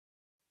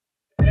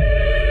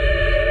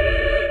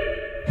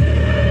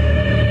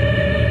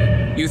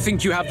You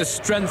think you have the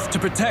strength to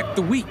protect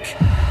the weak?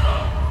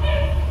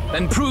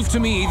 Then prove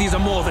to me these are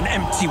more than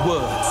empty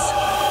words.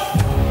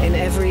 In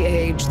every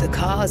age, the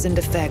cause and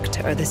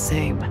effect are the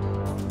same.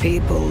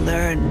 People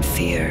learn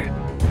fear,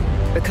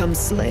 become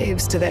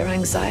slaves to their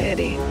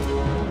anxiety,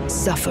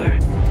 suffer.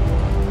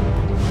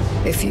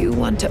 If you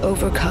want to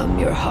overcome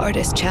your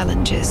hardest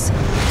challenges,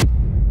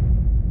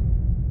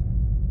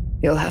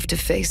 you'll have to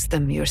face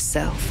them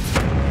yourself.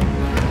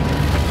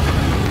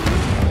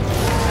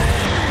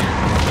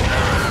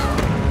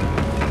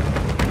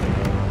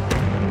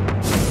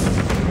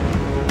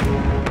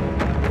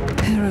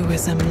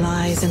 Heroism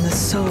lies in the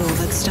soul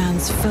that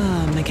stands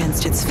firm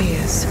against its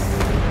fears.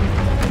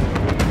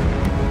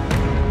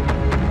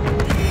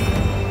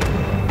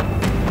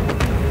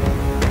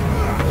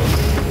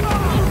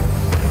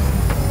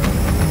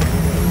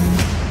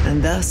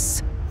 And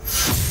thus,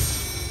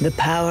 the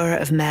power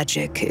of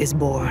magic is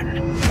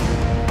born.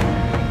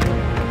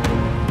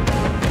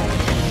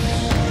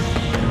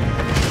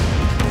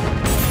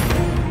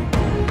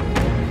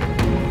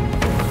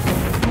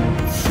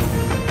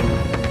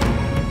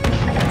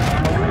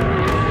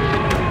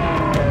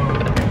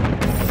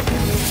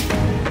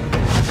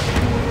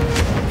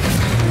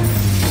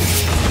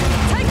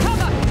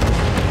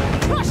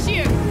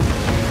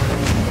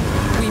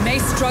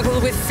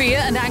 Struggle with fear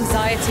and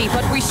anxiety,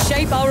 but we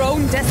shape our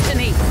own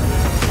destiny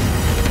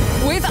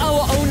with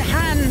our own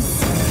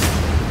hands.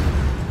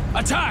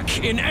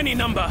 Attack in any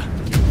number!